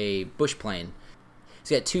call a bush plane.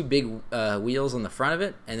 He's got two big wheels on the front of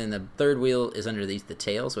it, and then the third wheel is underneath the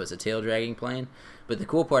tail, so it's a tail-dragging plane. But the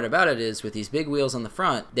cool part about it is with these big wheels on the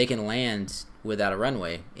front, they can land without a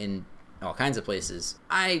runway in all kinds of places.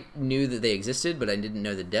 I knew that they existed, but I didn't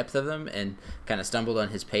know the depth of them, and kind of stumbled on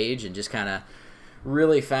his page and just kind of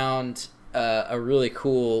really found a really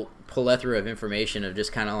cool plethora of information of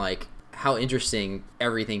just kind of like how interesting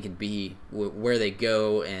everything can be, where they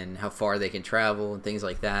go and how far they can travel and things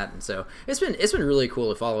like that. And so it's been really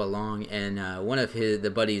cool to follow along. And one of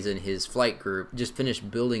the buddies in his flight group just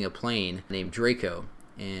finished building a plane named Draco,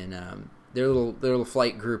 and their little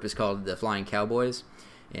flight group is called the Flying Cowboys.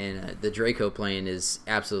 And the Draco plane is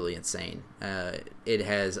absolutely insane. It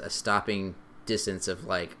has a stopping distance of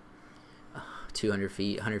like 200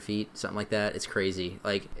 feet, 100 feet, something like that. It's crazy.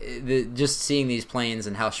 Like, just seeing these planes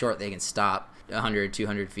and how short they can stop, 100,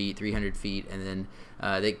 200 feet, 300 feet, and then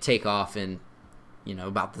they take off in,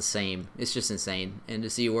 about the same. It's just insane. And to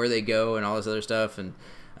see where they go and all this other stuff, and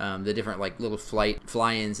the different, like, little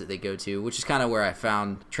fly-ins that they go to, which is kind of where I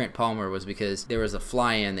found Trent Palmer, was because there was a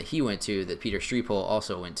fly-in that he went to that Peter Streepole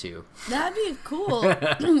also went to. That'd be cool.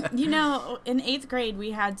 In 8th grade,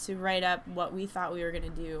 we had to write up what we thought we were going to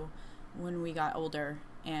do when we got older,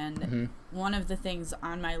 and one of the things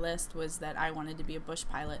on my list was that I wanted to be a bush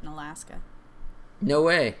pilot in Alaska. No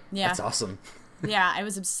way. Yeah. That's awesome. Yeah, I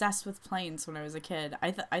was obsessed with planes when I was a kid.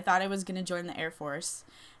 I thought I was going to join the Air Force,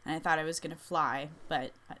 and I thought I was going to fly,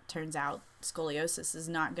 but it turns out scoliosis is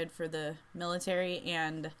not good for the military,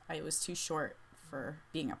 and I was too short for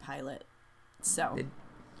being a pilot. So you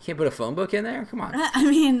can't put a phone book in there? Come on. I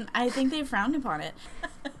mean, I think they frowned upon it.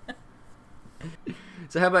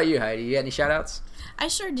 So how about you, Heidi? You got any shout-outs? I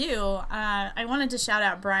sure do. I wanted to shout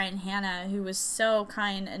out Brian Hanna, who was so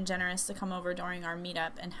kind and generous to come over during our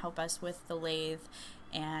meetup and help us with the lathe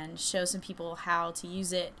and show some people how to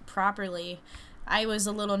use it properly. I was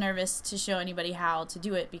a little nervous to show anybody how to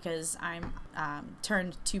do it because I'm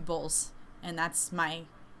turned 2 bulls, and that's my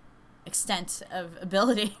extent of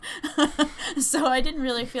ability. So I didn't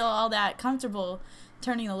really feel all that comfortable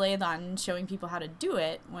turning the lathe on and showing people how to do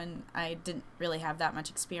it when I didn't really have that much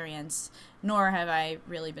experience, nor have I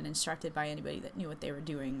really been instructed by anybody that knew what they were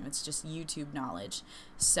doing. It's just YouTube knowledge.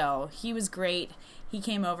 So he was great. He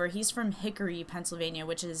came over. He's from Hickory, Pennsylvania,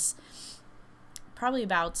 which is probably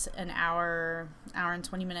about an hour and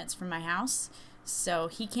 20 minutes from my house. So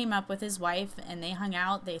he came up with his wife, and they hung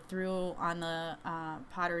out. They threw on the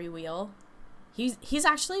pottery wheel. He's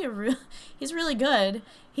actually he's really good.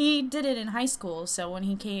 He did it in high school, so when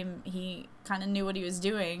he came, he kind of knew what he was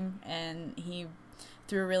doing, and he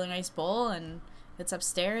through a really nice bowl, and it's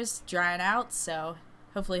upstairs drying out, so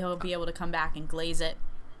hopefully he'll be able to come back and glaze it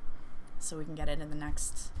so we can get it in the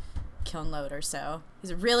next kiln load or so. He's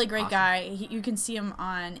a really great guy. You can see him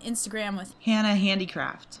on Instagram with Hannah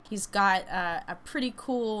Handicraft. He's got a pretty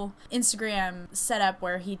cool Instagram setup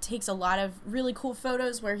where he takes a lot of really cool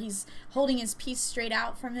photos where he's holding his piece straight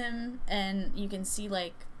out from him, and you can see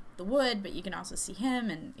like the wood, but you can also see him,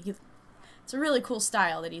 and it's a really cool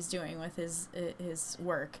style that he's doing with his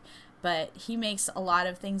work. But he makes a lot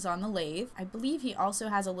of things on the lathe. I believe he also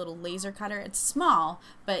has a little laser cutter. It's small,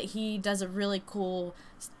 but he does a really cool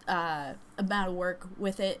amount of work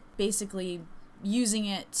with it, basically using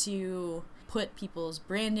it to put people's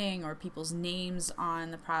branding or people's names on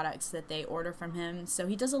the products that they order from him. So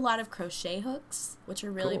he does a lot of crochet hooks, which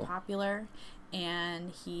are really popular.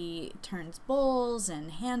 And he turns bowls and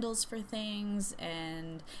handles for things,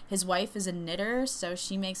 and his wife is a knitter, so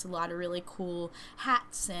she makes a lot of really cool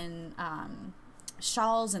hats and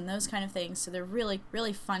shawls and those kind of things. So they're really,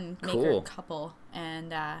 really fun maker couple,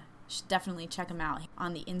 and should definitely check them out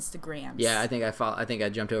on the Instagrams. Yeah, I think I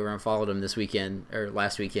jumped over and followed him this weekend or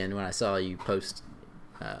last weekend when I saw you post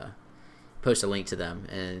a link to them,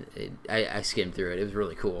 and I skimmed through it. It was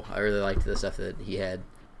really cool. I really liked the stuff that he had.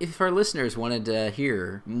 If our listeners wanted to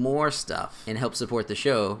hear more stuff and help support the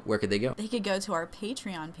show, where could they go? They could go to our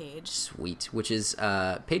Patreon page. Sweet, which is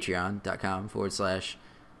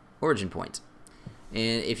patreon.com/originpoint.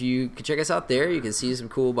 And if you can check us out there, you can see some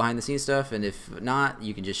cool behind-the-scenes stuff. And if not,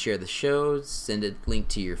 you can just share the show, send a link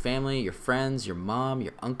to your family, your friends, your mom,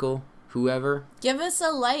 your uncle, whoever. Give us a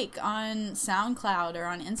like on SoundCloud or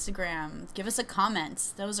on Instagram. Give us a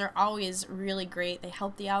comment. Those are always really great. They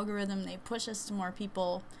help the algorithm. They push us to more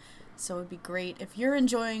people. So it would be great if you're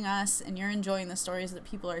enjoying us and you're enjoying the stories that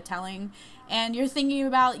people are telling, and you're thinking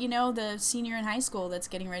about, the senior in high school that's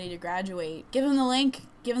getting ready to graduate. Give them the link.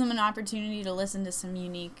 Give them an opportunity to listen to some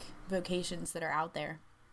unique vocations that are out there.